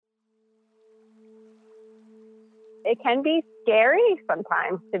it can be scary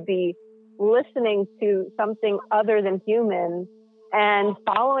sometimes to be listening to something other than human and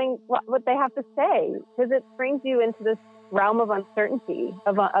following what they have to say, because it brings you into this realm of uncertainty,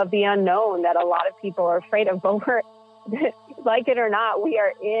 of the unknown that a lot of people are afraid of. But we're, like it or not, we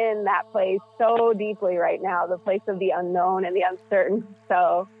are in that place so deeply right now, the place of the unknown and the uncertain.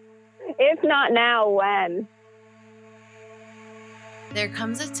 So if not now, when? There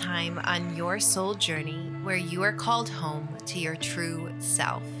comes a time on your soul journey where you are called home to your true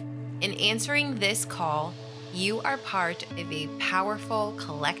self. In answering this call, you are part of a powerful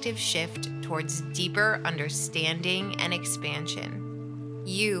collective shift towards deeper understanding and expansion.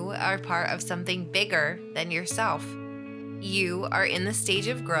 You are part of something bigger than yourself. You are in the stage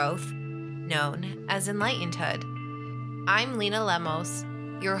of growth known as Enlightenedhood. I'm Lena Lemos,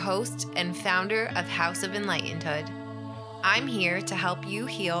 your host and founder of House of Enlightenedhood. I'm here to help you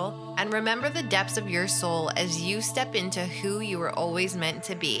heal and remember the depths of your soul as you step into who you were always meant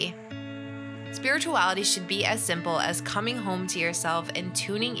to be. Spirituality should be as simple as coming home to yourself and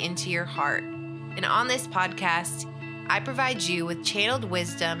tuning into your heart. And on this podcast, I provide you with channeled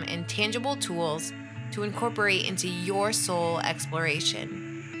wisdom and tangible tools to incorporate into your soul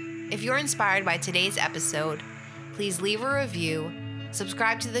exploration. If you're inspired by today's episode, please leave a review,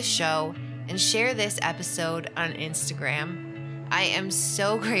 subscribe to the show, and share this episode on Instagram. I am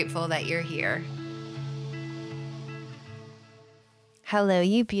so grateful that you're here. Hello,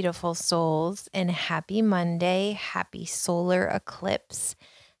 you beautiful souls, and happy Monday, happy solar eclipse,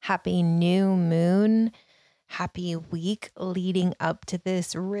 happy new moon, happy week leading up to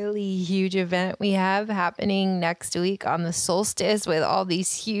this really huge event we have happening next week on the solstice with all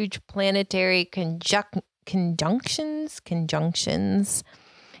these huge planetary conjunctions.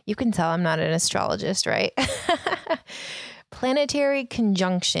 You can tell I'm not an astrologist, right? Planetary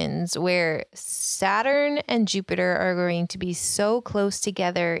conjunctions where Saturn and Jupiter are going to be so close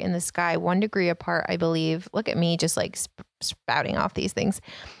together in the sky, 1 degree apart, I believe. Look at me just like spouting off these things,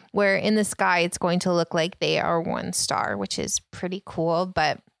 where in the sky it's going to look like they are one star, which is pretty cool,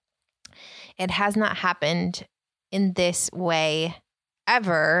 but it has not happened in this way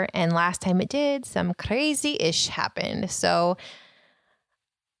ever. And last time it did, some crazy-ish happened. So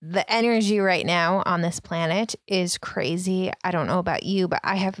the energy right now on this planet is crazy. I don't know about you, but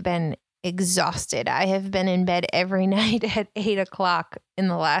I have been exhausted. I have been in bed every night at 8 o'clock in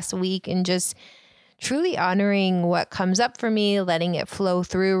the last week and just truly honoring what comes up for me, letting it flow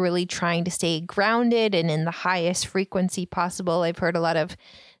through, really trying to stay grounded and in the highest frequency possible. I've heard a lot of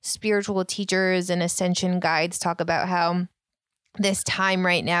spiritual teachers and ascension guides talk about how this time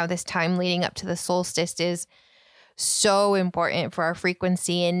right now, this time leading up to the solstice is so important for our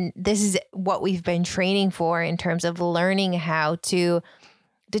frequency. And this is what we've been training for in terms of learning how to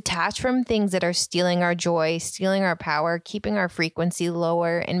detach from things that are stealing our joy, stealing our power, keeping our frequency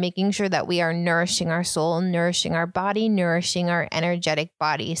lower, and making sure that we are nourishing our soul, nourishing our body, nourishing our energetic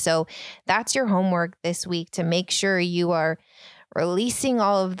body. So that's your homework this week, to make sure you are releasing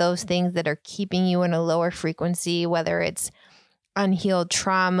all of those things that are keeping you in a lower frequency, whether it's unhealed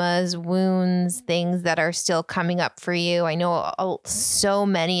traumas, wounds, things that are still coming up for you. I know so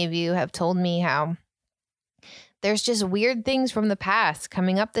many of you have told me how there's just weird things from the past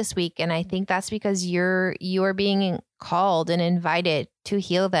coming up this week. And I think that's because you are being called and invited to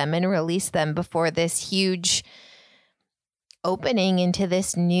heal them and release them before this huge opening into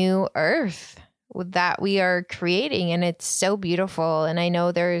this new earth that we are creating. And it's so beautiful. And I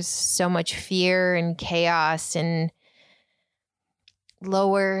know there's so much fear and chaos and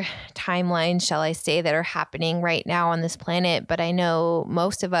lower timelines, shall I say, that are happening right now on this planet. But I know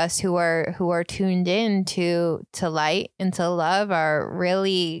most of us who are tuned in to light and to love are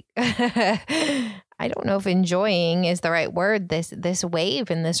really, I don't know if enjoying is the right word, this wave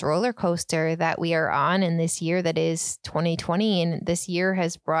and this roller coaster that we are on in this year that is 2020. And this year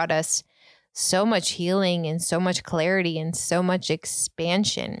has brought us so much healing and so much clarity and so much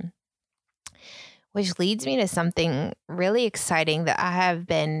expansion. Which leads me to something really exciting that I have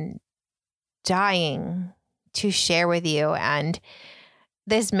been dying to share with you. And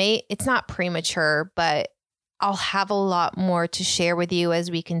it's not premature, but I'll have a lot more to share with you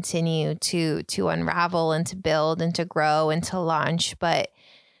as we continue to unravel and to build and to grow and to launch. But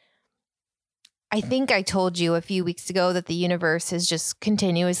I think I told you a few weeks ago that the universe has just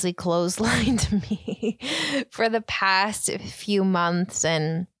continuously clotheslined me for the past few months.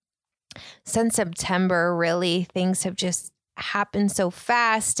 And since September, really, things have just happened so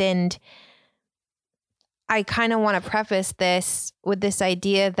fast. And I kind of want to preface this with this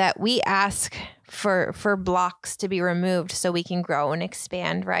idea that we ask for blocks to be removed so we can grow and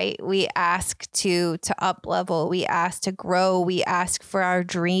expand, right? We ask to up level, we ask to grow, we ask for our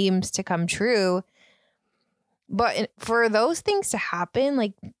dreams to come true. But for those things to happen,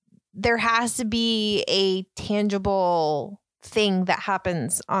 like there has to be a tangible thing that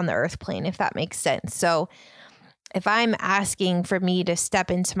happens on the earth plane, if that makes sense. So if I'm asking for me to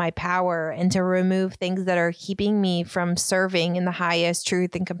step into my power and to remove things that are keeping me from serving in the highest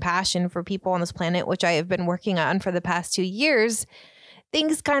truth and compassion for people on this planet, which I have been working on for the past 2 years,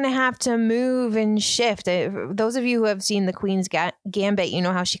 things kind of have to move and shift. Those of you who have seen the Queen's Gambit, you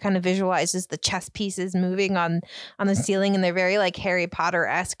know how she kind of visualizes the chess pieces moving on the ceiling, and they're very like Harry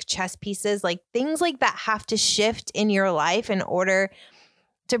Potter-esque chess pieces. Like things like that have to shift in your life in order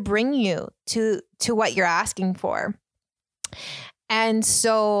to bring you to what you're asking for. And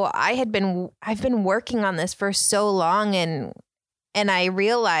so I've been working on this for so long, and I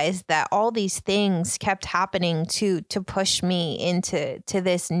realized that all these things kept happening to push me into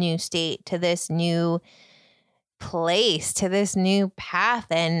this new state, to this new place, to this new path.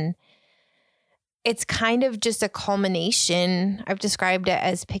 And it's kind of just a culmination. I've described it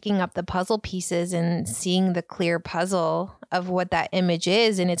as picking up the puzzle pieces and seeing the clear puzzle of what that image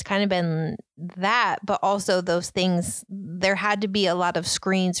is. And it's kind of been that, but also those things, there had to be a lot of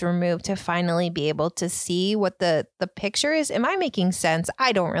screens removed to finally be able to see what the picture is. Am I making sense?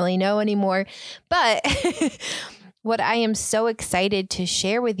 I don't really know anymore. But what I am so excited to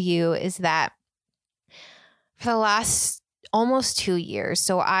share with you is that for the last almost 2 years,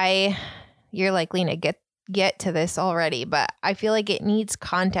 so you're likely to get to this already, but I feel like it needs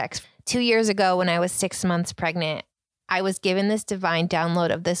context. 2 years ago, when I was 6 months pregnant, I was given this divine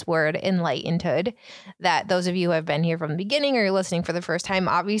download of this word, enlightenedhood, that those of you who have been here from the beginning or listening for the first time,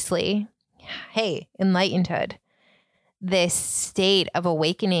 obviously, hey, enlightenedhood. This state of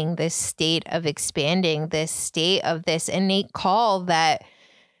awakening, this state of expanding, this state of this innate call that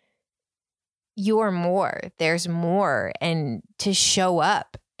you're more, there's more, and to show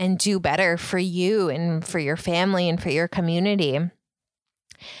up and do better for you and for your family and for your community.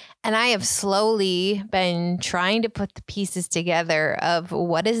 And I have slowly been trying to put the pieces together of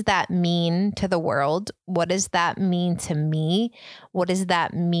what does that mean to the world? What does that mean to me? What does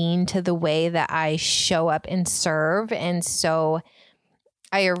that mean to the way that I show up and serve? And so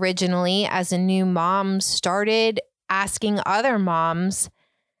I originally, as a new mom, started asking other moms,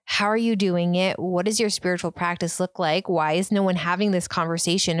 how are you doing it? What does your spiritual practice look like? Why is no one having this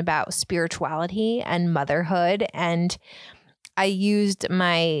conversation about spirituality and motherhood? And I used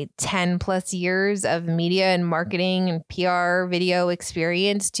my 10 plus years of media and marketing and PR video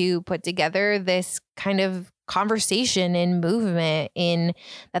experience to put together this kind of conversation and movement in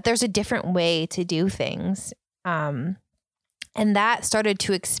that there's a different way to do things. And that started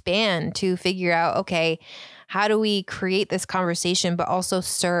to expand to figure out, okay, how do we create this conversation, but also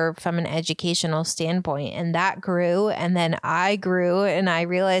serve from an educational standpoint? And that grew. And then I grew and I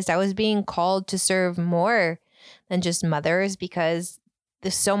realized I was being called to serve more than just mothers, because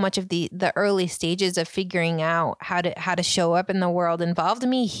there's so much of the early stages of figuring out how to show up in the world involved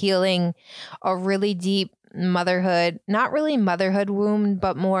me healing a really deep motherhood, not really motherhood wound,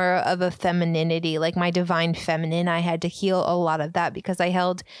 but more of a femininity, like my divine feminine. I had to heal a lot of that because I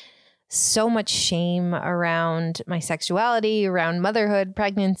held so much shame around my sexuality, around motherhood,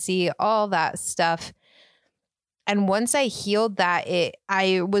 pregnancy, all that stuff. And once I healed that,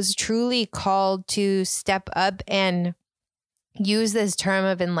 I was truly called to step up and use this term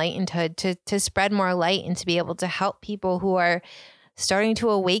of enlightenedhood to spread more light and to be able to help people who are starting to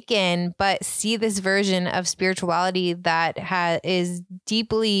awaken, but see this version of spirituality that is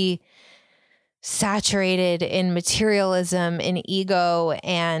deeply saturated in materialism, in ego,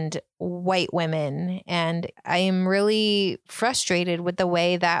 and white women. And I am really frustrated with the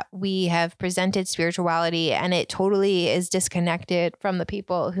way that we have presented spirituality, and it totally is disconnected from the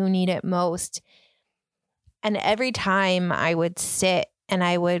people who need it most. And every time I would sit and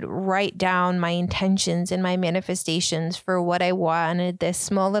I would write down my intentions and my manifestations for what I wanted this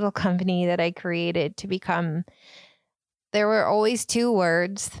small little company that I created to become, there were always 2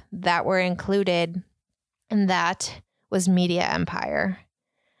 words that were included, and that was media empire.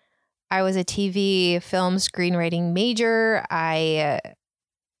 I was a TV, film, screenwriting major. I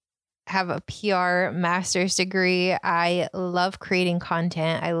have a PR master's degree. I love creating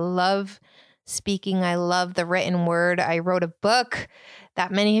content. I love speaking. I love the written word. I wrote a book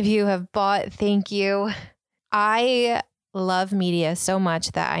that many of you have bought. Thank you. I love media so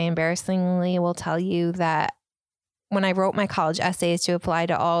much that I embarrassingly will tell you that when I wrote my college essays to apply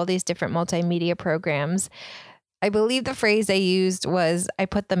to all these different multimedia programs, I believe the phrase I used was, I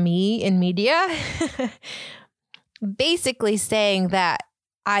put the me in media, basically saying that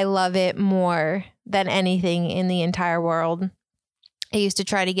I love it more than anything in the entire world. I used to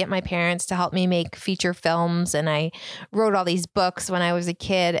try to get my parents to help me make feature films, and I wrote all these books when I was a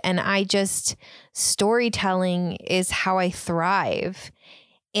kid. And storytelling is how I thrive.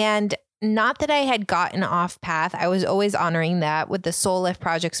 And not that I had gotten off path. I was always honoring that with the Soul Lift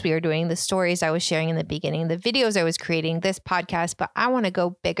projects we were doing, the stories I was sharing in the beginning, the videos I was creating, this podcast, but I want to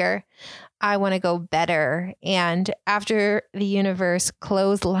go bigger. I want to go better. And after the universe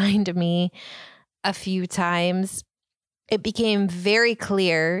clotheslined me a few times, it became very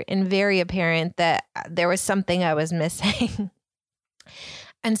clear and very apparent that there was something I was missing.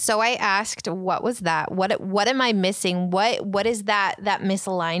 And so I asked, what was that? What am I missing? What is that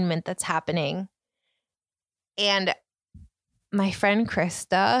misalignment that's happening? And my friend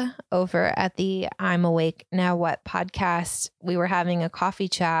Krista over at the I'm Awake Now What podcast, we were having a coffee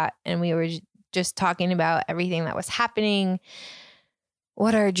chat and we were just talking about everything that was happening,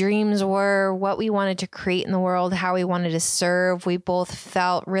 what our dreams were, what we wanted to create in the world, how we wanted to serve. We both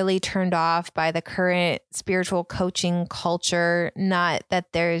felt really turned off by the current spiritual coaching culture. Not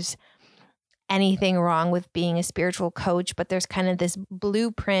that there's anything wrong with being a spiritual coach, but there's kind of this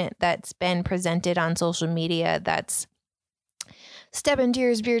blueprint that's been presented on social media that's step into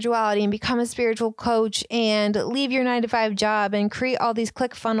your spirituality and become a spiritual coach and leave your 9-to-5 job and create all these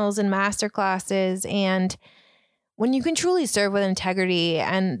ClickFunnels and masterclasses. And when you can truly serve with integrity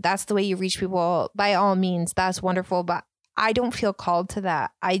and that's the way you reach people, by all means, that's wonderful. But I don't feel called to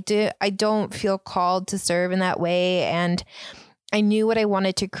that. I don't feel called to serve in that way. And I knew what I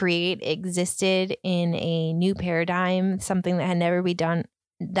wanted to create existed in a new paradigm, something that had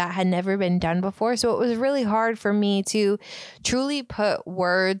never been done before. So it was really hard for me to truly put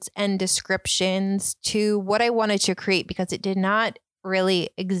words and descriptions to what I wanted to create because it did not really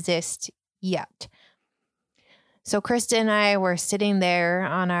exist yet. So Krista and I were sitting there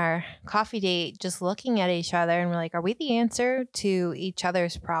on our coffee date, just looking at each other, and we're like, are we the answer to each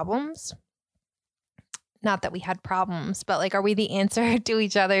other's problems? Not that we had problems, but like, are we the answer to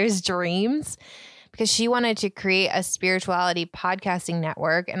each other's dreams? Because she wanted to create a spirituality podcasting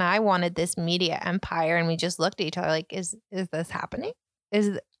network and I wanted this media empire. And we just looked at each other like, is this happening?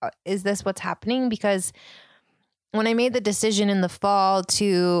 Is this what's happening? Because when I made the decision in the fall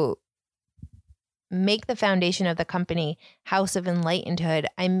to make the foundation of the company House of Enlightenedhood,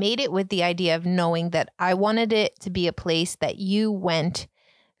 I made it with the idea of knowing that I wanted it to be a place that you went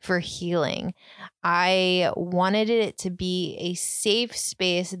for healing. I wanted it to be a safe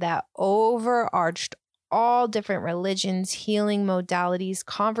space that overarched all different religions, healing modalities,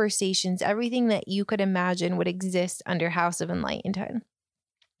 conversations, everything that you could imagine would exist under House of Enlightenedhood.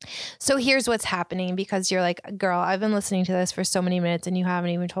 So here's what's happening, because you're like, girl, I've been listening to this for so many minutes and you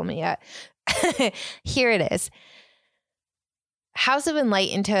haven't even told me yet. Here it is. House of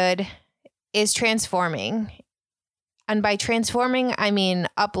Enlightenedhood is transforming. And by transforming, I mean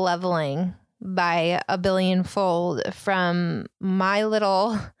up-leveling by a billion-fold from my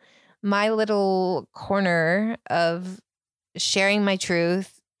little corner of sharing my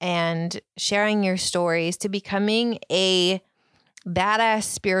truth and sharing your stories to becoming a badass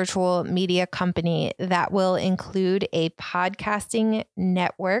spiritual media company that will include a podcasting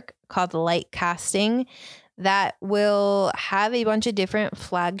network called Lightcasting that will have a bunch of different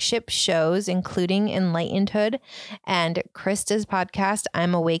flagship shows, including Enlightenedhood and Krista's podcast,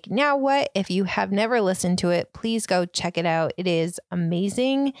 I'm Awake Now What. If you have never listened to it, please go check it out. It is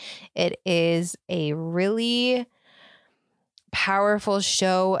amazing. It is a really powerful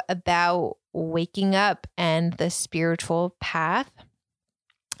show about waking up and the spiritual path.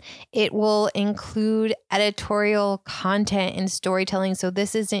 It will include editorial content and storytelling. So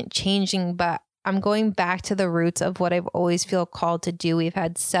this isn't changing, but I'm going back to the roots of what I've always feel called to do. We've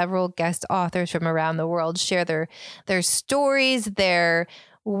had several guest authors from around the world share their stories, their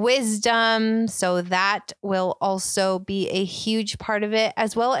wisdom. So that will also be a huge part of it,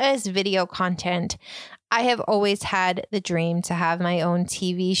 as well as video content. I have always had the dream to have my own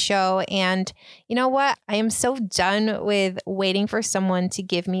TV show. And you know what? I am so done with waiting for someone to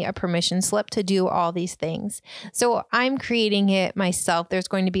give me a permission slip to do all these things. So I'm creating it myself. There's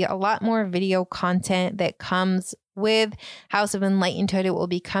going to be a lot more video content that comes with House of Enlightenedhood. It will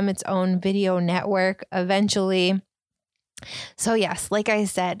become its own video network eventually. So yes, like I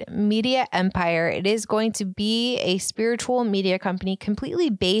said, Media Empire, it is going to be a spiritual media company completely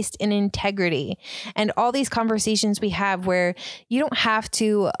based in integrity. And all these conversations we have where you don't have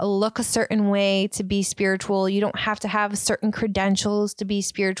to look a certain way to be spiritual. You don't have to have certain credentials to be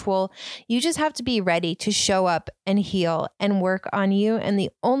spiritual. You just have to be ready to show up and heal and work on you. And the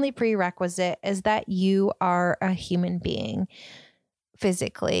only prerequisite is that you are a human being.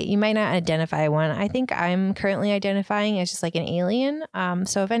 Physically, you might not identify one. I think I'm currently identifying as just like an alien.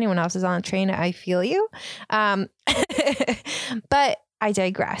 So if anyone else is on the train, I feel you. But I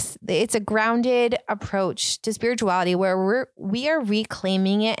digress. It's a grounded approach to spirituality where we are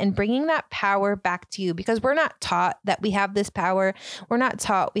reclaiming it and bringing that power back to you, because we're not taught that we have this power. We're not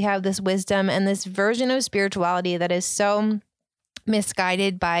taught we have this wisdom and this version of spirituality that is so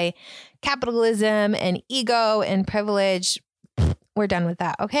misguided by capitalism and ego and privilege. We're done with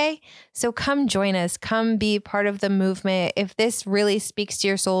that. Okay. So come join us. Come be part of the movement. If this really speaks to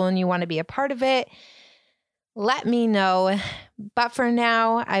your soul and you want to be a part of it, let me know. But for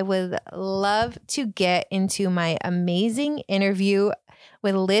now, I would love to get into my amazing interview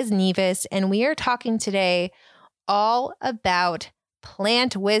with Liz Nevis. And we are talking today all about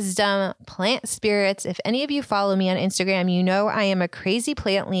plant wisdom, plant spirits. If any of you follow me on Instagram, you know I am a crazy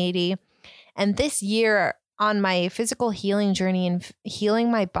plant lady. And this year, on my physical healing journey and healing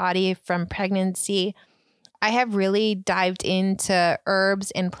my body from pregnancy, I have really dived into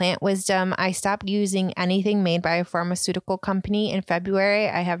herbs and plant wisdom. I stopped using anything made by a pharmaceutical company in February.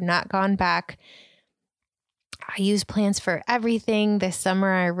 I have not gone back. I use plants for everything. This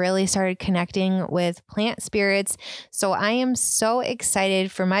summer, I really started connecting with plant spirits. So I am so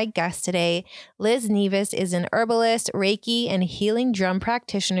excited for my guest today. Liz Nevis is an herbalist, Reiki, and healing drum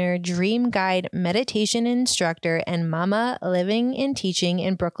practitioner, dream guide, meditation instructor, and mama living and teaching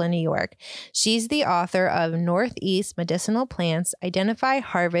in Brooklyn, New York. She's the author of Northeast Medicinal Plants, Identify,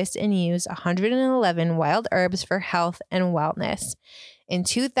 Harvest, and Use 111 Wild Herbs for Health and Wellness. In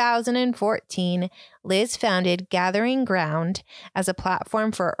 2014, Liz founded Gathering Ground as a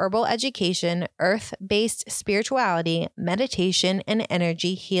platform for herbal education, earth-based spirituality, meditation, and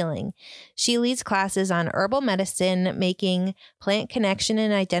energy healing. She leads classes on herbal medicine, making, plant connection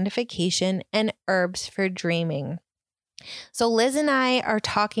and identification, and herbs for dreaming. So Liz and I are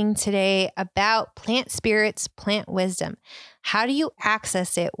talking today about plant spirits, plant wisdom. How do you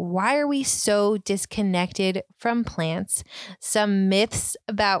access it? Why are we so disconnected from plants? Some myths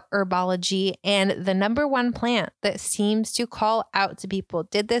about herbology and the number one plant that seems to call out to people.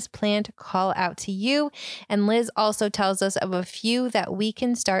 Did this plant call out to you? And Liz also tells us of a few that we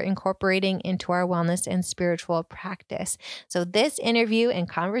can start incorporating into our wellness and spiritual practice. So this interview and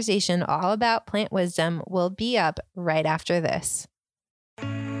conversation all about plant wisdom will be up right after this.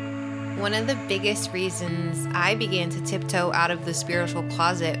 One of the biggest reasons I began to tiptoe out of the spiritual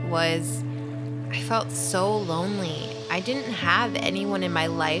closet was I felt so lonely. I didn't have anyone in my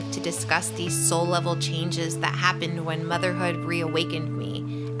life to discuss these soul level changes that happened when motherhood reawakened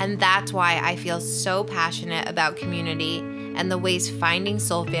me. And that's why I feel so passionate about community and the ways finding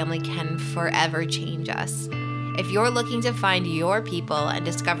soul family can forever change us. If you're looking to find your people and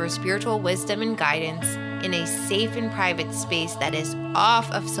discover spiritual wisdom and guidance in a safe and private space that is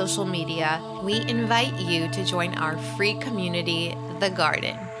off of social media, we invite you to join our free community, The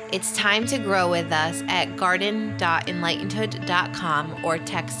Garden. It's time to grow with us at garden.enlightenedhood.com or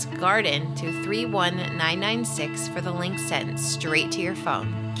text GARDEN to 31996 for the link sent straight to your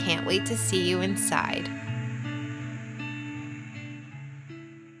phone. Can't wait to see you inside.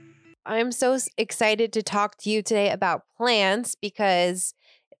 I'm so excited to talk to you today about plants because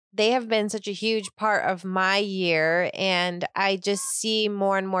they have been such a huge part of my year, and I just see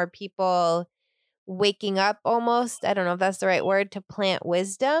more and more people waking up almost, I don't know if that's the right word, to plant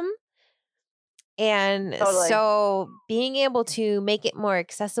wisdom. And Totally. So being able to make it more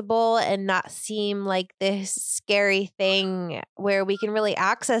accessible and not seem like this scary thing where we can really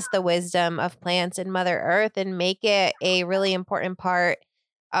access the wisdom of plants and Mother Earth and make it a really important part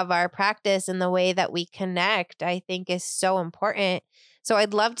of our practice and the way that we connect, I think is so important. So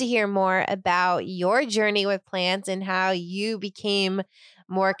I'd love to hear more about your journey with plants and how you became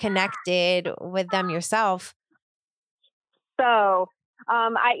more connected with them yourself. So, I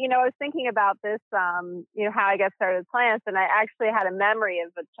was thinking about this, how I got started with plants, and I actually had a memory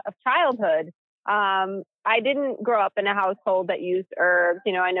of childhood. I didn't grow up in a household that used herbs.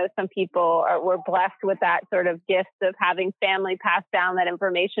 I know some people were blessed with that sort of gift of having family pass down that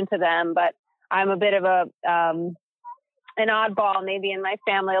information to them, but I'm a bit of an oddball maybe in my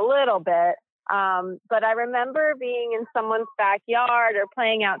family a little bit. But I remember being in someone's backyard or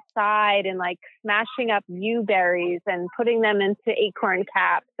playing outside and like smashing up yew berries and putting them into acorn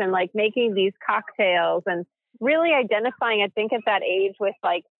caps and like making these cocktails and really identifying, I think at that age, with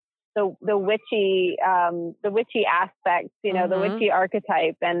like the witchy aspects, you know, the witchy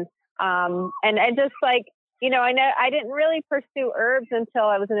archetype. And just like, you know, I know I didn't really pursue herbs until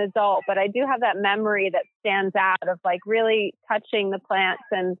I was an adult, but I do have that memory that stands out of like really touching the plants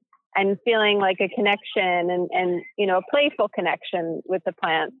and feeling like a connection and, you know, a playful connection with the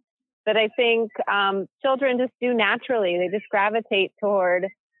plants that I think children just do naturally. They just gravitate toward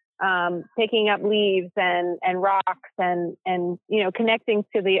picking up leaves and rocks and, you know, connecting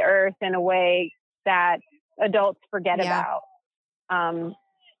to the earth in a way that adults forget about.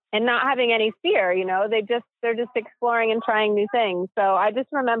 And not having any fear, you know, they're just exploring and trying new things. So I just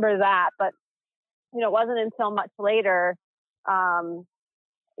remember that, but, you know, it wasn't until much later,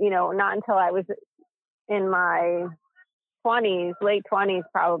 you know, not until I was in my 20s, late 20s,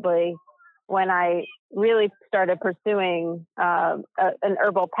 probably, when I really started pursuing an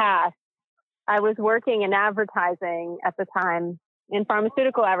herbal path. I was working in advertising at the time, in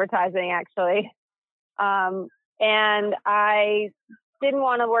pharmaceutical advertising, actually. And I didn't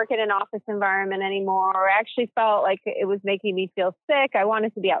want to work in an office environment anymore. I actually felt like it was making me feel sick. I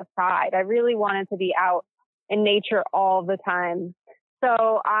wanted to be outside. I really wanted to be out in nature all the time.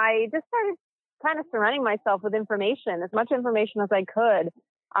 So I just started kind of surrounding myself with information, as much information as I could.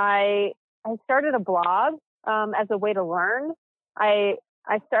 I started a blog as a way to learn. I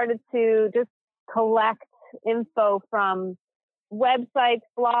started to just collect info from websites,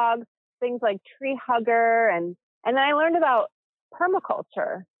 blogs, things like Tree Hugger, and then I learned about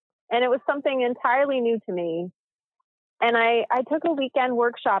permaculture, and it was something entirely new to me. And I took a weekend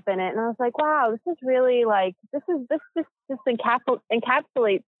workshop in it, and I was like, wow, this is really like, this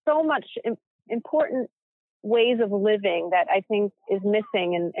encapsulates so much important ways of living that I think is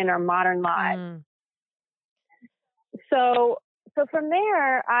missing in our modern lives. So from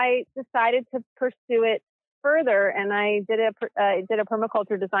there, I decided to pursue it further, and I did a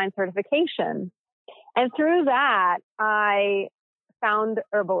permaculture design certification. And through that, I found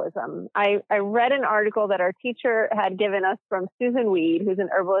herbalism. I read an article that our teacher had given us from Susan Weed, who's an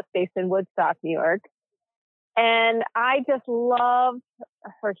herbalist based in Woodstock, New York. And I just loved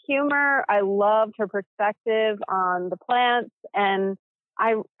her humor. I loved her perspective on the plants. And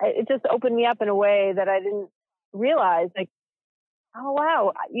it just opened me up in a way that I didn't realize, like, oh,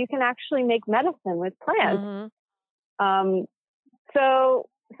 wow, you can actually make medicine with plants.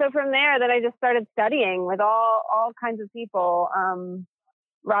 So from there, that I just started studying with all kinds of people.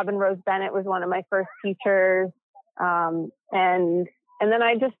 Robin Rose Bennett was one of my first teachers. And then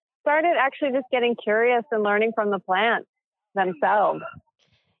I just started actually just getting curious and learning from the plants themselves.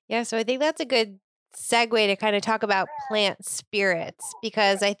 Yeah. So I think that's a good segue to kind of talk about plant spirits,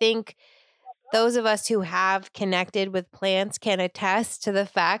 because I think those of us who have connected with plants can attest to the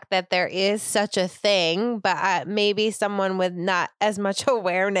fact that there is such a thing, but maybe someone with not as much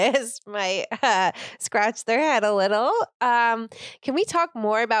awareness might scratch their head a little. Can we talk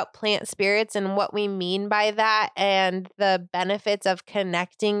more about plant spirits and what we mean by that and the benefits of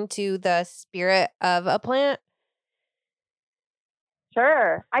connecting to the spirit of a plant?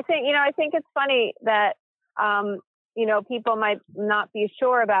 Sure. I think it's funny that, people might not be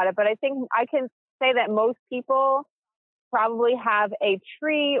sure about it, but I think I can say that most people probably have a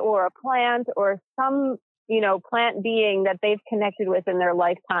tree or a plant or some, plant being that they've connected with in their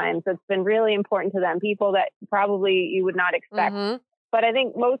lifetimes. It's been really important to them, people that probably you would not expect. But I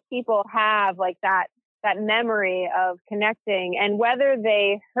think most people have like that memory of connecting, and whether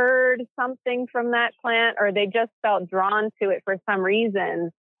they heard something from that plant or they just felt drawn to it for some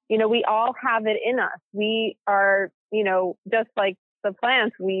reason, we all have it in us. We are, just like the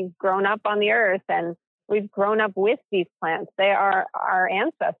plants, we've grown up on the earth and we've grown up with these plants. They are our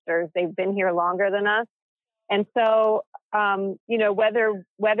ancestors. They've been here longer than us. And so,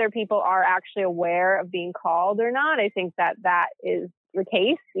 whether people are actually aware of being called or not, I think that is the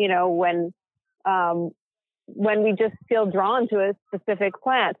case, when we just feel drawn to a specific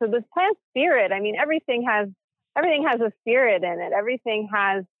plant. So this plant spirit, I mean, everything has a spirit in it. Everything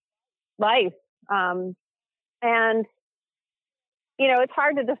has life. And, it's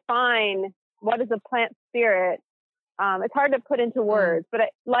hard to define what is a plant spirit. It's hard to put into words, but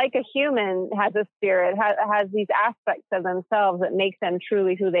like a human has a spirit, has these aspects of themselves that make them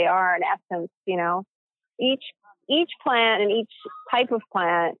truly who they are in essence. Each plant and each type of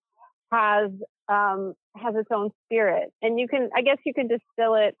plant has its own spirit, and you can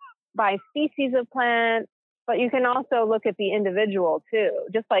distill it by species of plant, but you can also look at the individual too,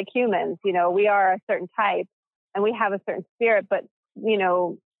 just like humans. We are a certain type and we have a certain spirit, but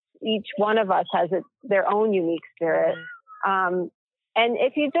each one of us has their own unique spirit. And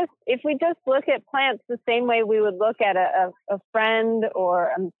if we just look at plants the same way we would look at a friend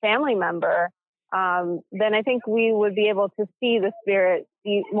or a family member, then I think we would be able to see the spirit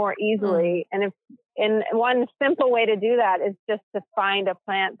more easily. And one simple way to do that is just to find a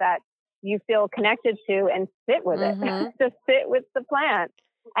plant that you feel connected to and sit with it. Just sit with the plant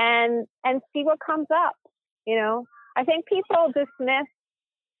and see what comes up. I think people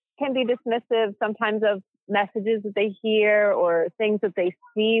can be dismissive sometimes of messages that they hear or things that they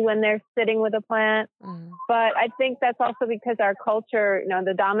see when they're sitting with a plant. But I think that's also because our culture,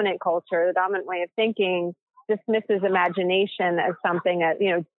 the dominant culture, the dominant way of thinking dismisses imagination as something that,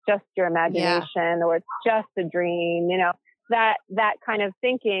 just your imagination or it's just a dream, that kind of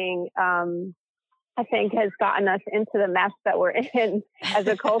thinking, I think has gotten us into the mess that we're in as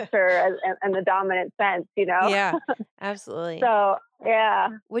a culture and the dominant sense, Yeah, absolutely. So, yeah.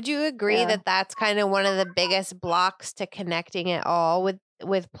 Would you agree that that's kind of one of the biggest blocks to connecting at all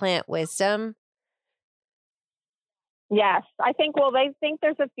with plant wisdom? Yes. I think, they think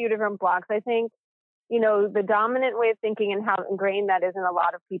there's a few different blocks. I think, the dominant way of thinking and how ingrained that is in a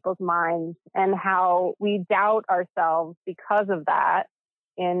lot of people's minds and how we doubt ourselves because of that.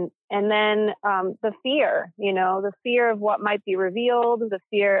 And then the fear, the fear of what might be revealed, the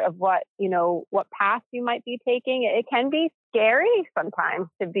fear of what path you might be taking. It can be scary sometimes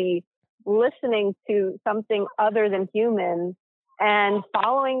to be listening to something other than human and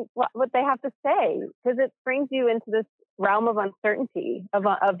following what they have to say, because it brings you into this realm of uncertainty, of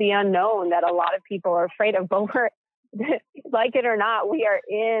the unknown that a lot of people are afraid of. But we're, like it or not, we are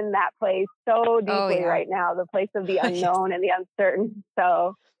in that place so deeply right now, the place of the unknown and the uncertain.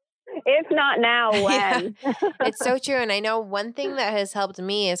 So if not now, when? It's so true. And I know one thing that has helped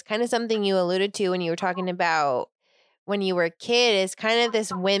me is kind of something you alluded to when you were talking about when you were a kid, is kind of this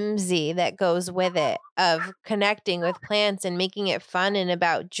whimsy that goes with it of connecting with plants and making it fun and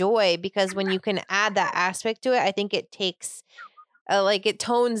about joy. Because when you can add that aspect to it, I think it takes it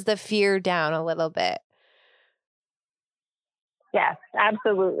tones the fear down a little bit. Yes,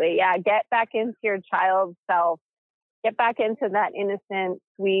 absolutely. Yeah. Get back into your child self, get back into that innocent,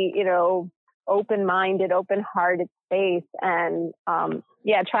 sweet, open-minded, open-hearted space. And,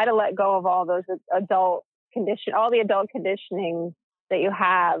 try to let go of all those all the adult conditioning that you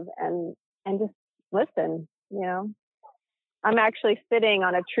have and just listen, I'm actually sitting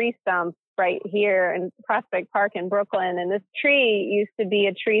on a tree stump right here in Prospect Park in Brooklyn. And this tree used to be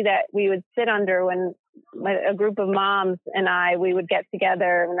a tree that we would sit under when a group of moms and we would get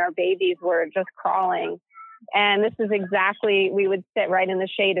together when our babies were just crawling. And this is exactly, we would sit right in the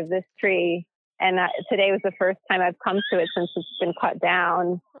shade of this tree. And today was the first time I've come to it since it's been cut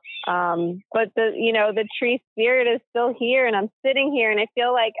down. But the tree spirit is still here, and I'm sitting here, and I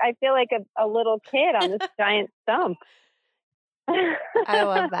feel like a little kid on this giant stump. I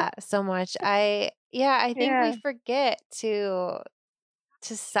love that so much. I think we forget to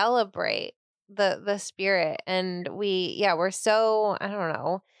celebrate the spirit, and we're so, I don't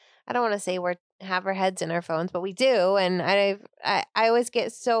know. I don't want to say we have our heads in our phones, but we do. And I always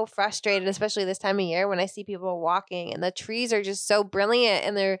get so frustrated, especially this time of year, when I see people walking and the trees are just so brilliant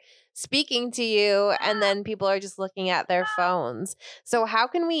and they're speaking to you, and then people are just looking at their phones. So how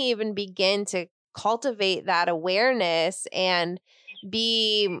can we even begin to cultivate that awareness and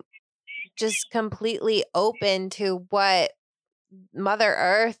be just completely open to what Mother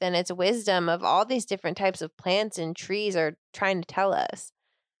Earth and its wisdom of all these different types of plants and trees are trying to tell us?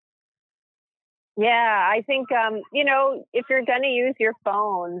 Yeah, I think, if you're going to use your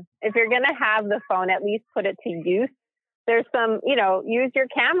phone, if you're going to have the phone, at least put it to use. There's some, use your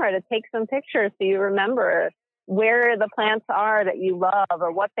camera to take some pictures so you remember where the plants are that you love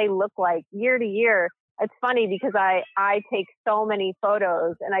or what they look like year to year. It's funny because I take so many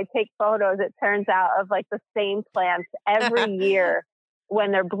photos, and I take photos, it turns out, of like the same plants every year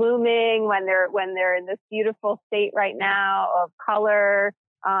when they're blooming, when they're in this beautiful state right now of color.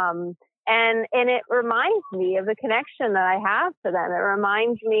 And it reminds me of the connection that I have to them. It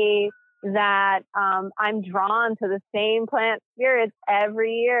reminds me that I'm drawn to the same plant spirits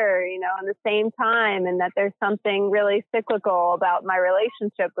every year, in the same time, and that there's something really cyclical about my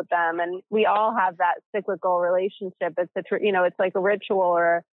relationship with them. And we all have that cyclical relationship. It's like a ritual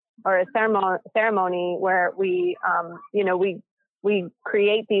or a ceremony where we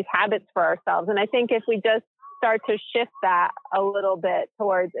create these habits for ourselves. And I think if we just start to shift that a little bit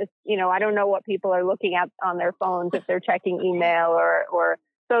towards, I don't know what people are looking at on their phones, if they're checking email or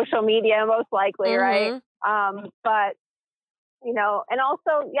social media, most likely, right? Mm-hmm. But and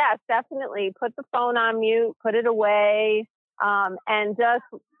also, yes, definitely put the phone on mute, put it away, and just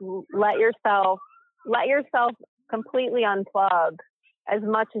let yourself completely unplug as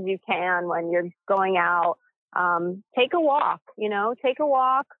much as you can when you're going out. Take a walk, take a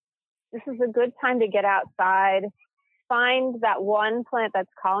walk. This is a good time to get outside. Find that one plant that's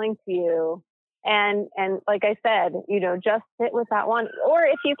calling to you. And like I said, just sit with that one. Or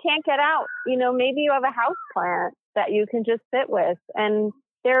if you can't get out, maybe you have a house plant that you can just sit with. And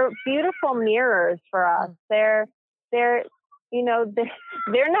they're beautiful mirrors for us. They're they're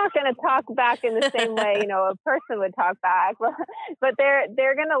not going to talk back in the same way, a person would talk back, but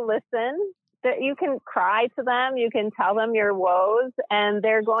they're going to listen. That you can cry to them, you can tell them your woes, and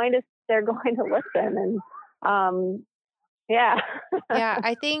they're going to listen. And yeah. Yeah,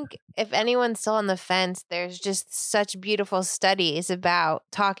 I think if anyone's still on the fence, there's just such beautiful studies about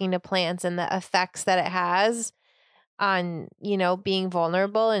talking to plants and the effects that it has on, being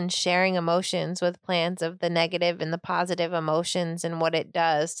vulnerable and sharing emotions with plants, of the negative and the positive emotions and what it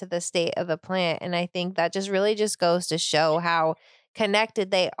does to the state of the plant. And I think that just really just goes to show how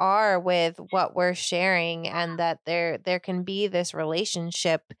connected they are with what we're sharing, and that there can be this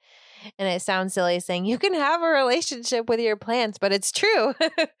relationship. And it sounds silly saying you can have a relationship with your plants, but it's true.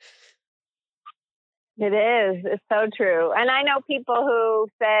 It is. It's so true. And I know people who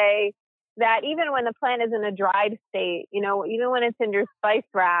say that even when the plant is in a dried state, even when it's in your spice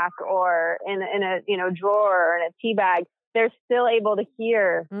rack or in a drawer or in a tea bag, they're still able to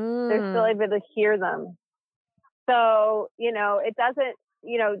hear. They're still able to hear them. So, it doesn't,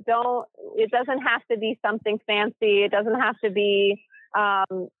 it doesn't have to be something fancy. It doesn't have to be,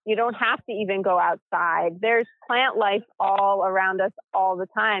 you don't have to even go outside. There's plant life all around us all the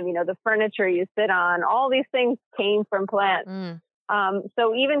time. The furniture you sit on, all these things came from plants.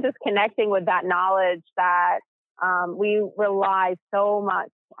 So even just connecting with that knowledge that we rely so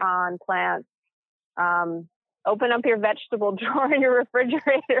much on plants. Open up your vegetable drawer in your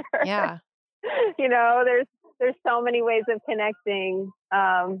refrigerator. Yeah. There's so many ways of connecting.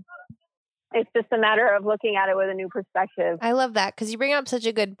 It's just a matter of looking at it with a new perspective. I love that, because you bring up such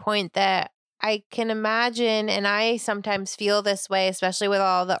a good point that I can imagine, and I sometimes feel this way, especially with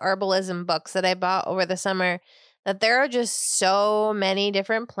all the herbalism books that I bought over the summer, that there are just so many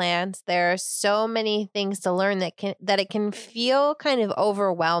different plants. There are so many things to learn that it can feel kind of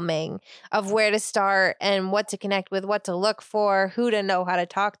overwhelming of where to start and what to connect with, what to look for, who to know how to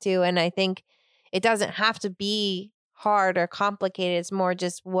talk to. And I think it doesn't have to be hard or complicated. It's more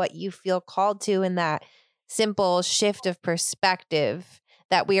just what you feel called to, in that simple shift of perspective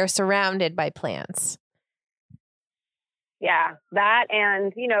that we are surrounded by plants. Yeah, that,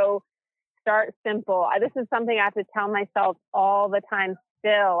 and, start simple. This is something I have to tell myself all the time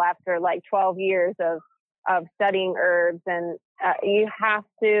still after like 12 years of studying herbs. And you have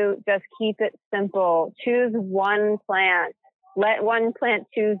to just keep it simple. Choose one plant. Let one plant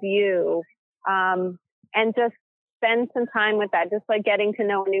choose you. And just spend some time with that, just like getting to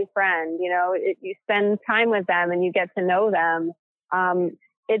know a new friend. You spend time with them and you get to know them.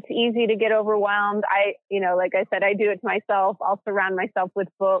 It's easy to get overwhelmed. Like I said, I do it to myself. I'll surround myself with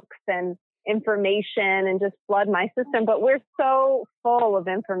books and information and just flood my system. But we're so full of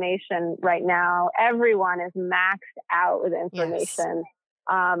information right now. Everyone is maxed out with information.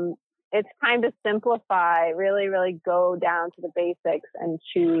 Yes. It's time to simplify, really, really go down to the basics and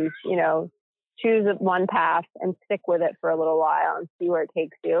choose one path and stick with it for a little while and see where it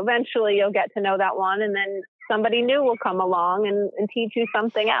takes you. Eventually you'll get to know that one, and then somebody new will come along and teach you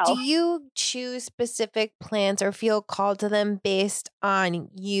something else. Do you choose specific plants or feel called to them based on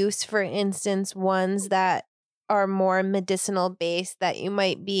use? For instance, ones that are more medicinal based that you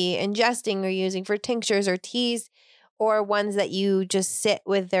might be ingesting or using for tinctures or teas, or ones that you just sit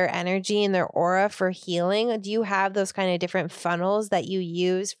with their energy and their aura for healing? Do you have those kind of different funnels that you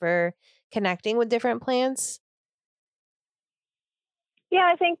use for connecting with different plants? Yeah,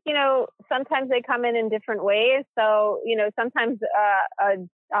 I think, sometimes they come in different ways. So, sometimes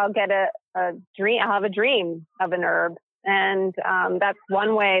I'll get a dream. I'll have a dream of an herb. And that's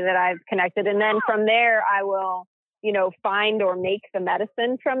one way that I've connected. And then from there, I will, find or make the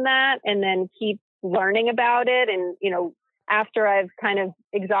medicine from that, and then keep learning about it. And, after I've kind of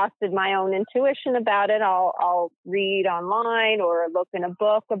exhausted my own intuition about it, I'll read online or look in a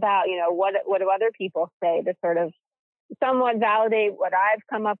book about, what do other people say, to sort of somewhat validate what I've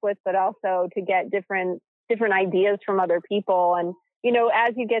come up with, but also to get different ideas from other people. And,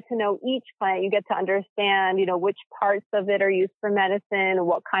 as you get to know each plant, you get to understand, which parts of it are used for medicine,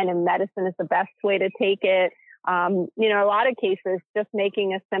 what kind of medicine is the best way to take it, A lot of cases, just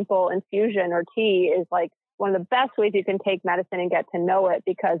making a simple infusion or tea is like one of the best ways you can take medicine and get to know it,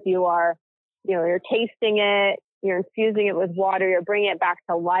 because you're tasting it, you're infusing it with water, you're bringing it back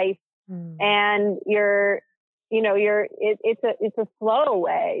to life, and it's a slow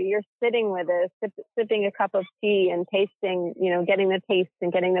way. You're sitting with it, sipping a cup of tea and tasting, getting the taste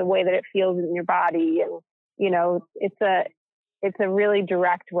and getting the way that it feels in your body, and it's a really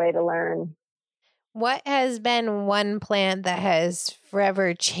direct way to learn. What has been one plant that has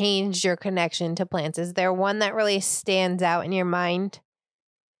forever changed your connection to plants? Is there one that really stands out in your mind?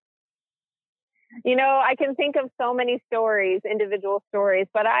 I can think of so many stories, individual stories,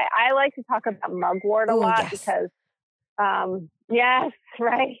 but I like to talk about mugwort a lot because, yes,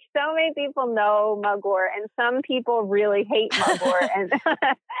 right. So many people know mugwort, and some people really hate mugwort, and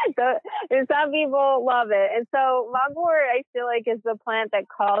and some people love it. And so mugwort, I feel like, is the plant that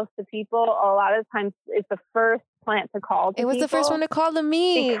calls to people. A lot of times it's the first plant to call to people. It was the first one to call to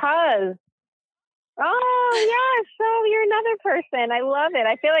me. Because, oh, yes. So you're another person. I love it.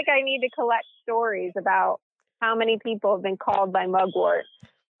 I feel like I need to collect stories about how many people have been called by mugwort.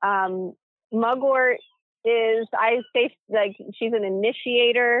 Mugwort is, I say, like, she's an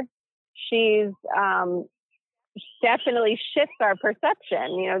initiator. She's definitely shifts our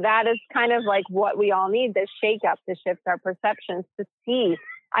perception. That is kind of like what we all need, this shake up to shift our perceptions, to see.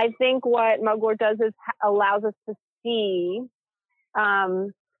 I think what mugwort does is allows us to see,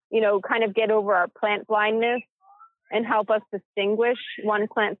 kind of get over our plant blindness and help us distinguish one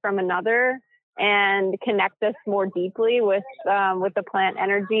plant from another and connect us more deeply with the plant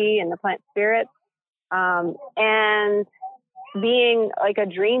energy and the plant spirit. And being like a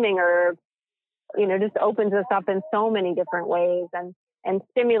dreaming herb, just opens us up in so many different ways and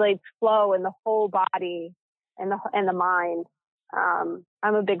stimulates flow in the whole body and the mind.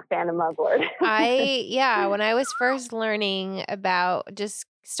 I'm a big fan of mugwort. When I was first learning about just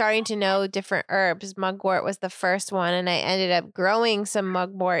starting to know different herbs, mugwort was the first one. And I ended up growing some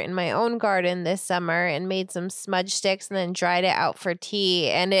mugwort in my own garden this summer and made some smudge sticks and then dried it out for tea.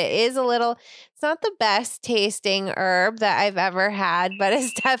 And it's not the best tasting herb that I've ever had, but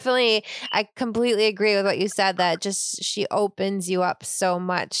it's definitely, I completely agree with what you said, that just, she opens you up so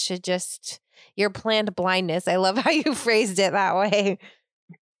much to just your plant blindness. I love how you phrased it that way.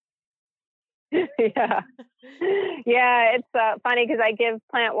 Yeah. It's funny because I give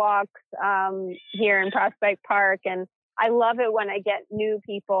plant walks here in Prospect Park, and I love it when I get new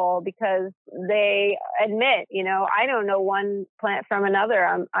people because they admit, I don't know one plant from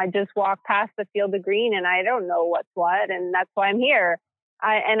another. I just walk past the field of green and I don't know what's what, and that's why I'm here.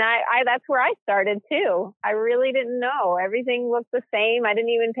 That's where I started too. I really didn't know. Everything looked the same. I didn't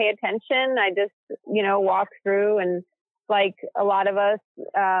even pay attention. I just, walked through, and like a lot of us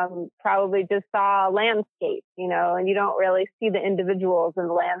probably just saw a landscape, and you don't really see the individuals in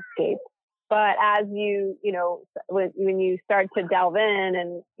the landscape. But as when you start to delve in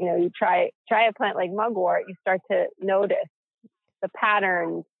and, you try a plant like mugwort, you start to notice the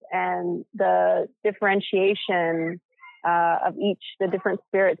patterns and the differentiation of the different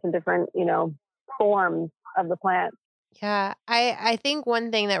spirits and different, forms of the plant. Yeah, I think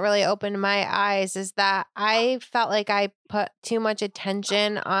one thing that really opened my eyes is that I felt like I put too much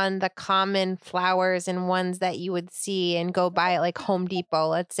attention on the common flowers and ones that you would see and go buy at like Home Depot,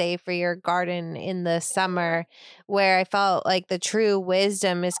 let's say, for your garden in the summer, where I felt like the true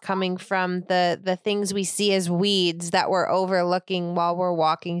wisdom is coming from the things we see as weeds that we're overlooking while we're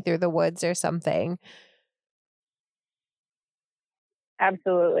walking through the woods or something.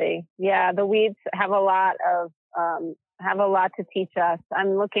 Absolutely. Yeah, the weeds have a lot to teach us.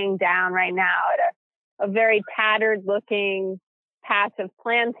 I'm looking down right now at a very tattered looking patch of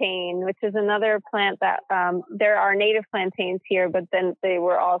plantain, which is another plant that there are native plantains here, but then they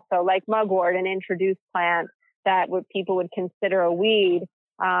were also, like mugwort, an introduced plant that people would consider a weed.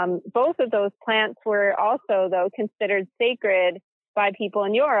 Both of those plants were also, though, considered sacred by people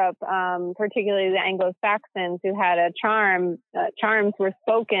in Europe, particularly the Anglo-Saxons, who had a charm. Charms were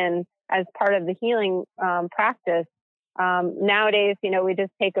spoken as part of the healing practice. Nowadays, we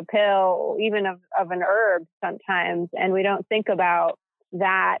just take a pill, even of an herb sometimes, and we don't think about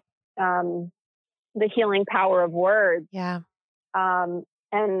that, the healing power of words. Yeah. So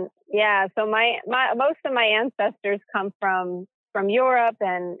most of my ancestors come from Europe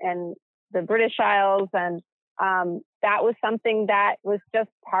and the British Isles, and that was something that was just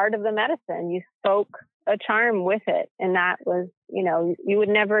part of the medicine. You spoke a charm with it, and that was, you would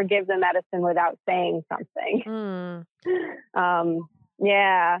never give the medicine without saying something.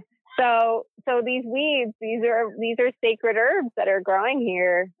 So these weeds, these are sacred herbs that are growing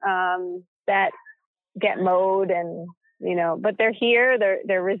here, that get mowed and, but they're here,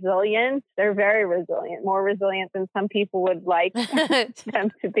 they're resilient. They're very resilient, more resilient than some people would like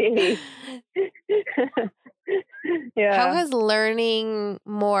them to be. Yeah. How has learning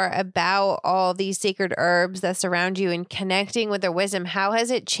more about all these sacred herbs that surround you and connecting with their wisdom, how has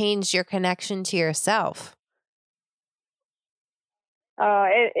it changed your connection to yourself?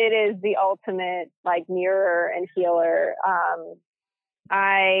 It is the ultimate like mirror and healer.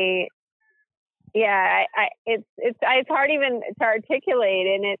 It's hard even to articulate,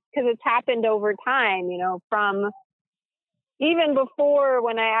 and it's because it's happened over time, from even before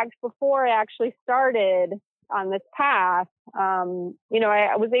I actually started on this path. I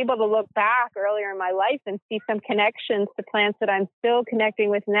was able to look back earlier in my life and see some connections to plants that I'm still connecting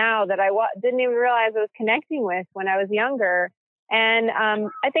with now that I didn't even realize I was connecting with when I was younger. And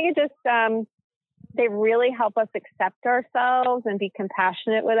I think it just, they really help us accept ourselves and be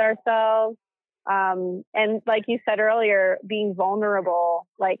compassionate with ourselves. And like you said earlier, being vulnerable,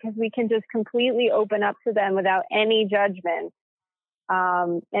 because we can just completely open up to them without any judgment.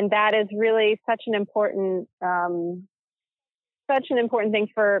 And that is really such an important thing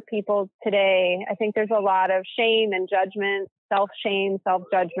for people today. I think there's a lot of shame and judgment, self-shame,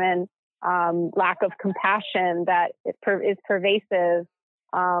 self-judgment, lack of compassion that is pervasive.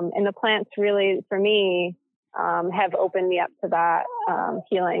 And the plants really, for me, have opened me up to that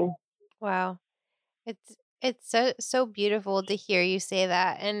healing. Wow. It's so beautiful to hear you say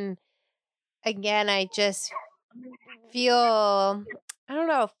that. And again, I just feel, I don't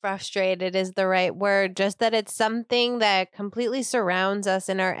know if frustrated is the right word, just that it's something that completely surrounds us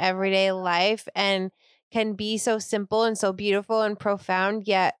in our everyday life and can be so simple and so beautiful and profound,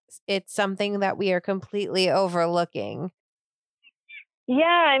 yet it's something that we are completely overlooking. Yeah,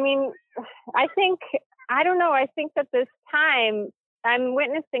 I mean, I think that this time I'm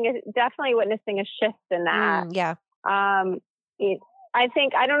definitely witnessing a shift in that. Yeah. I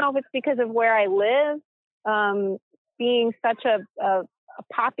don't know if it's because of where I live, being such a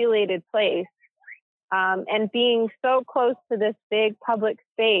populated place, and being so close to this big public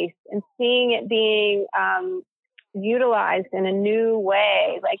space and seeing it being utilized in a new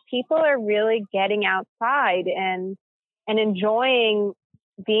way. Like, people are really getting outside and enjoying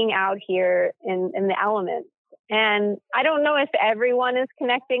being out here in the elements. And I don't know if everyone is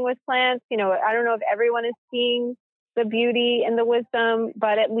connecting with plants. I don't know if everyone is seeing the beauty and the wisdom,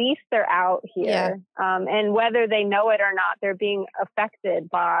 but at least they're out here. Yeah. And whether they know it or not, they're being affected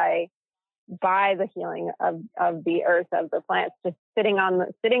by the healing of the earth, of the plants, just sitting on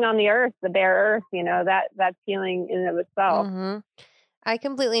the earth, the bare earth, that's healing in and of itself. Mm-hmm. I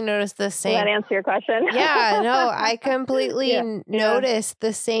completely noticed the same. Does that answer your question? Yeah, no, I completely noticed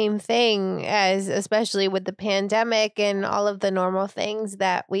the same thing, as especially with the pandemic and all of the normal things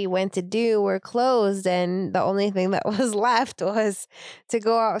that we went to do were closed. And the only thing that was left was to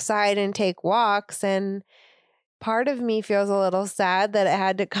go outside and take walks. And part of me feels a little sad that it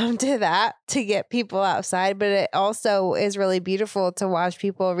had to come to that to get people outside. But it also is really beautiful to watch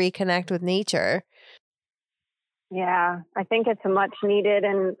people reconnect with nature. Yeah, I think it's a much needed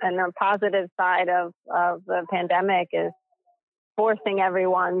and a positive side of the pandemic is forcing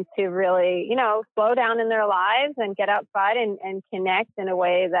everyone to really, slow down in their lives and get outside and connect in a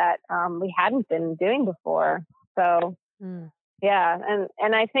way that we hadn't been doing before. So, yeah.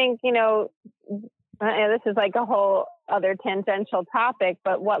 And I think, this is like a whole other tangential topic,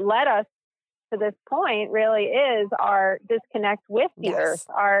 but what led us to this point really is our disconnect with the earth,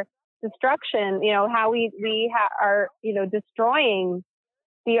 our destruction, how we are, destroying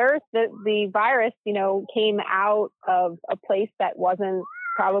the earth. The virus, came out of a place that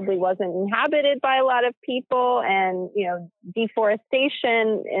probably wasn't inhabited by a lot of people, and,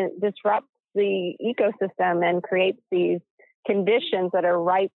 deforestation disrupts the ecosystem and creates these conditions that are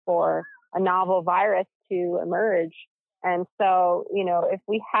ripe for a novel virus to emerge. And so, if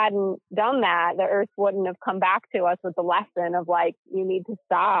we hadn't done that, the earth wouldn't have come back to us with the lesson of you need to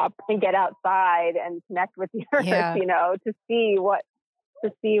stop and get outside and connect with the earth, to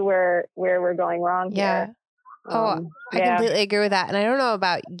see where we're going wrong here. I completely agree with that. And I don't know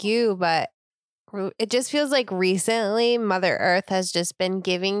about you, but it just feels like recently Mother Earth has just been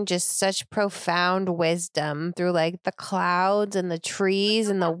giving just such profound wisdom through the clouds and the trees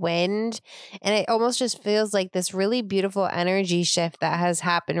and the wind. And it almost just feels like this really beautiful energy shift that has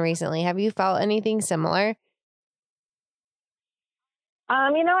happened recently. Have you felt anything similar?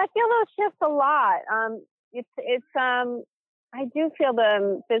 I feel those shifts a lot. I do feel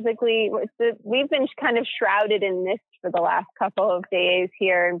them physically. We've been kind of shrouded in mist for the last couple of days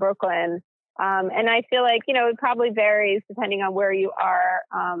here in Brooklyn. And I feel like, it probably varies depending on where you are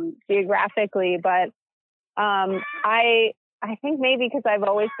geographically, but I think maybe because I've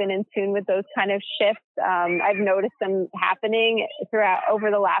always been in tune with those kind of shifts, I've noticed them happening over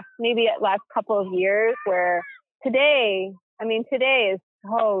the last couple of years, where today is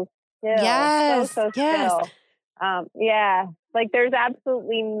so still, Yes, so yes. still. Yeah, like there's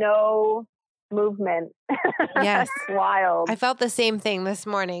absolutely no movement. Yes. It's wild. I felt the same thing this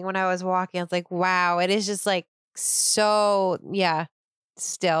morning when I was walking. I was like, wow, it is just like so, yeah,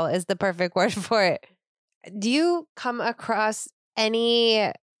 still is the perfect word for it. Do you come across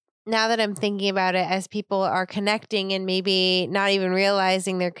any, now that I'm thinking about it, as people are connecting and maybe not even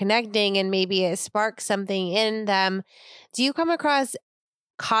realizing they're connecting and maybe it sparks something in them, do you come across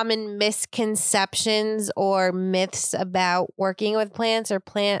common misconceptions or myths about working with plants or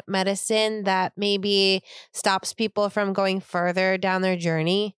plant medicine that maybe stops people from going further down their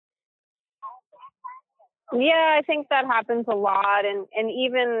journey? Yeah, I think that happens a lot, and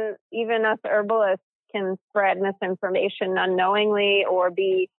even us herbalists can spread misinformation unknowingly, or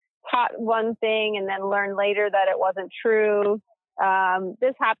be taught one thing and then learn later that it wasn't true.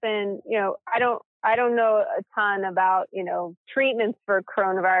 This happened, I don't know a ton about, treatments for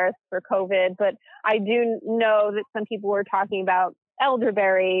coronavirus, for COVID, but I do know that some people were talking about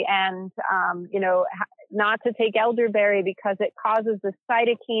elderberry and, not to take elderberry because it causes the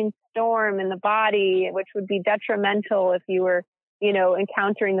cytokine storm in the body, which would be detrimental if you were,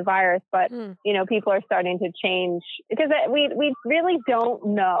 encountering the virus. But, people are starting to change because we really don't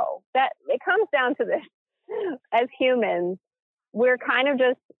know. That it comes down to this. As humans, we're kind of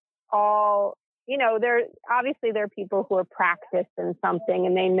just all, there are people who are practiced in something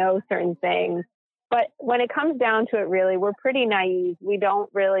and they know certain things. But when it comes down to it, really, we're pretty naive. We don't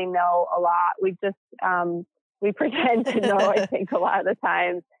really know a lot. We just we pretend to know. I think a lot of the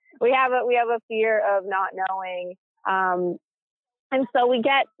times we have a fear of not knowing, and so we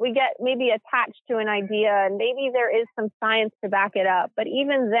get maybe attached to an idea, and maybe there is some science to back it up. But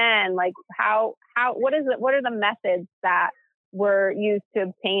even then, like what are the methods that were used to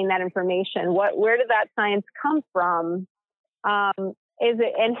obtain that information? Where did that science come from? Is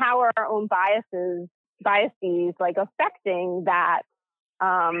it, and how are our own biases like affecting that?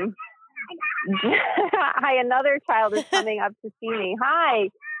 Hi, another child is coming up to see me. Hi,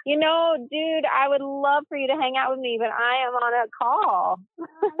 dude, I would love for you to hang out with me, but I am on a call.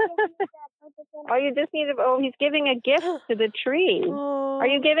 Oh, you just need to, he's giving a gift to the tree. Are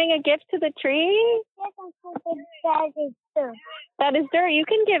you giving a gift to the tree? That is dirt. You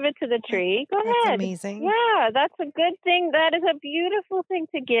can give it to the tree. Go ahead. That's amazing. Yeah, that's a good thing. That is a beautiful thing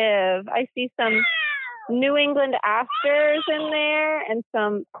to give. I see some New England asters in there and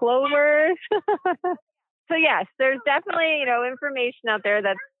some clovers. So yes, there's definitely, information out there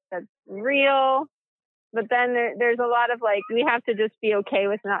that's real. But then there's a lot of we have to just be okay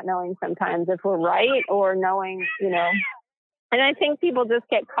with not knowing sometimes if we're right, or knowing, and I think people just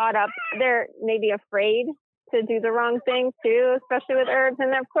get caught up. They're maybe afraid to do the wrong thing too, especially with herbs.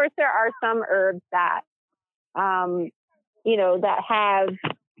 And of course there are some herbs that, that have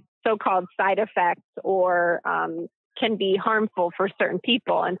so-called side effects or can be harmful for certain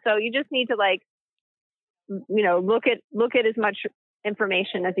people. And so you just need to look at as much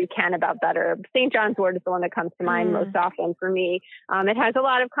information as you can about that herb. St. John's wort is the one that comes to mind most often for me. It has a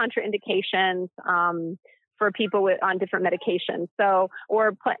lot of contraindications for people on different medications. So,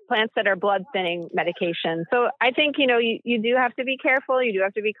 or plants that are blood thinning medications. So I think, you do have to be careful. You do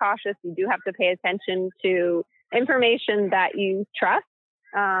have to be cautious. You do have to pay attention to information that you trust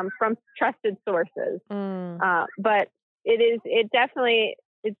from trusted sources. But it definitely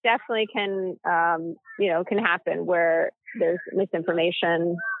can, can happen where there's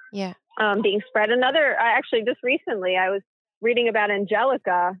misinformation being spread. Actually just recently I was reading about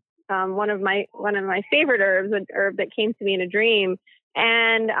angelica, one of my favorite herbs, an herb that came to me in a dream.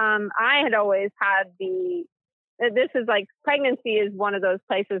 And I had always had this is pregnancy is one of those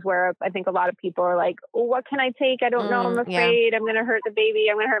places where I think a lot of people are like, oh, what can I take? I don't know. I'm afraid I'm going to hurt the baby.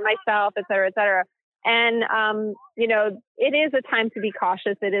 I'm going to hurt myself, et cetera, et cetera. And, it is a time to be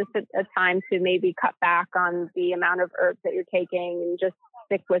cautious. It is a time to maybe cut back on the amount of herbs that you're taking and just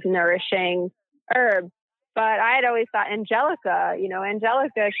stick with nourishing herbs. But I had always thought angelica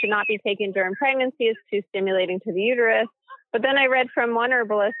should not be taken during pregnancy. It's too stimulating to the uterus. But then I read from one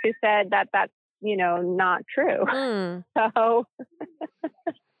herbalist who said that that's, not true.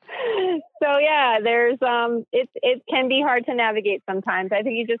 So yeah, there's it can be hard to navigate sometimes. I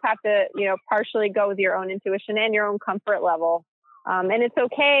think you just have to, partially go with your own intuition and your own comfort level. And it's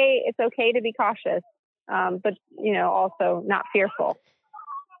okay to be cautious. But also not fearful.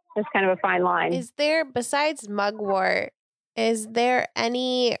 It's kind of a fine line. Is there, besides mugwort, Is there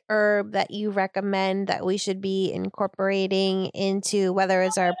any herb that you recommend that we should be incorporating into whether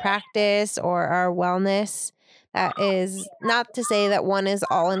it's our practice or our wellness? That is not to say that one is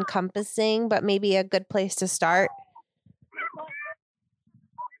all encompassing, but maybe a good place to start.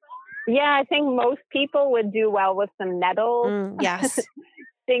 Yeah, I think most people would do well with some nettles. Yes.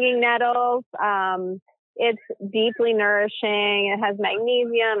 Stinging nettles. It's deeply nourishing. It has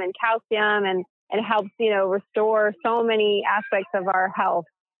magnesium and calcium, and it helps, restore so many aspects of our health.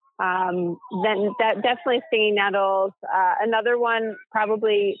 Then that definitely stinging nettles. Another one,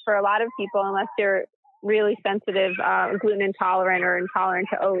 probably for a lot of people, unless you're really sensitive, gluten intolerant or intolerant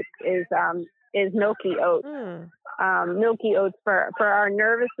to oats, is milky oats. Milky oats for our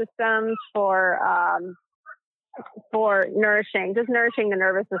nervous systems, for nourishing the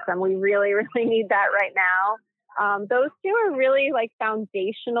nervous system. We really, really need that right now. Those two are really like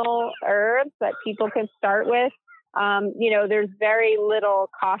foundational herbs that people can start with. There's very little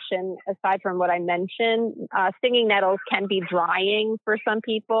caution aside from what I mentioned. Stinging nettles can be drying for some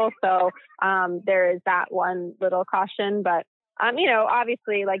people. So there is that one little caution. But,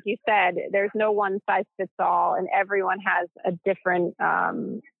 obviously, like you said, there's no one size fits all, and everyone has a different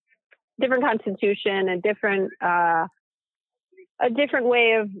constitution, a different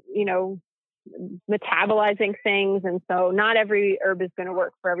way of, metabolizing things. And so not every herb is going to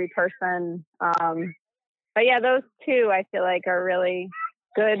work for every person. But yeah, those two I feel like are really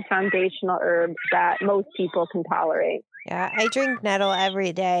good foundational herbs that most people can tolerate. Yeah, I drink nettle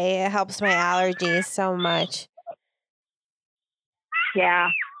every day. It helps my allergies so much. Yeah.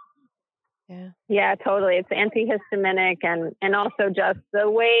 Yeah, totally. It's antihistaminic, and also just the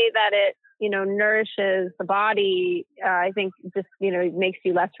way that it, nourishes the body. I think just, makes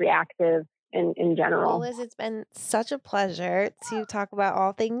you less reactive in general. Well, Liz, it's been such a pleasure to talk about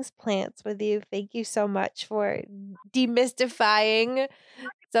all things plants with you. Thank you so much for demystifying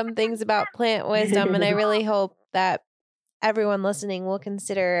some things about plant wisdom. And I really hope that everyone listening will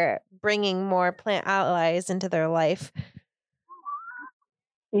consider bringing more plant allies into their life.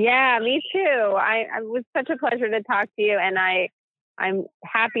 Yeah, me too. It was such a pleasure to talk to you, and I'm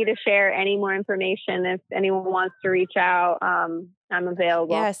happy to share any more information if anyone wants to reach out. I'm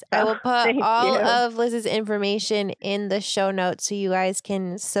available. Yes, I will put all of Liz's information in the show notes so you guys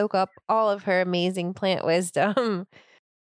can soak up all of her amazing plant wisdom.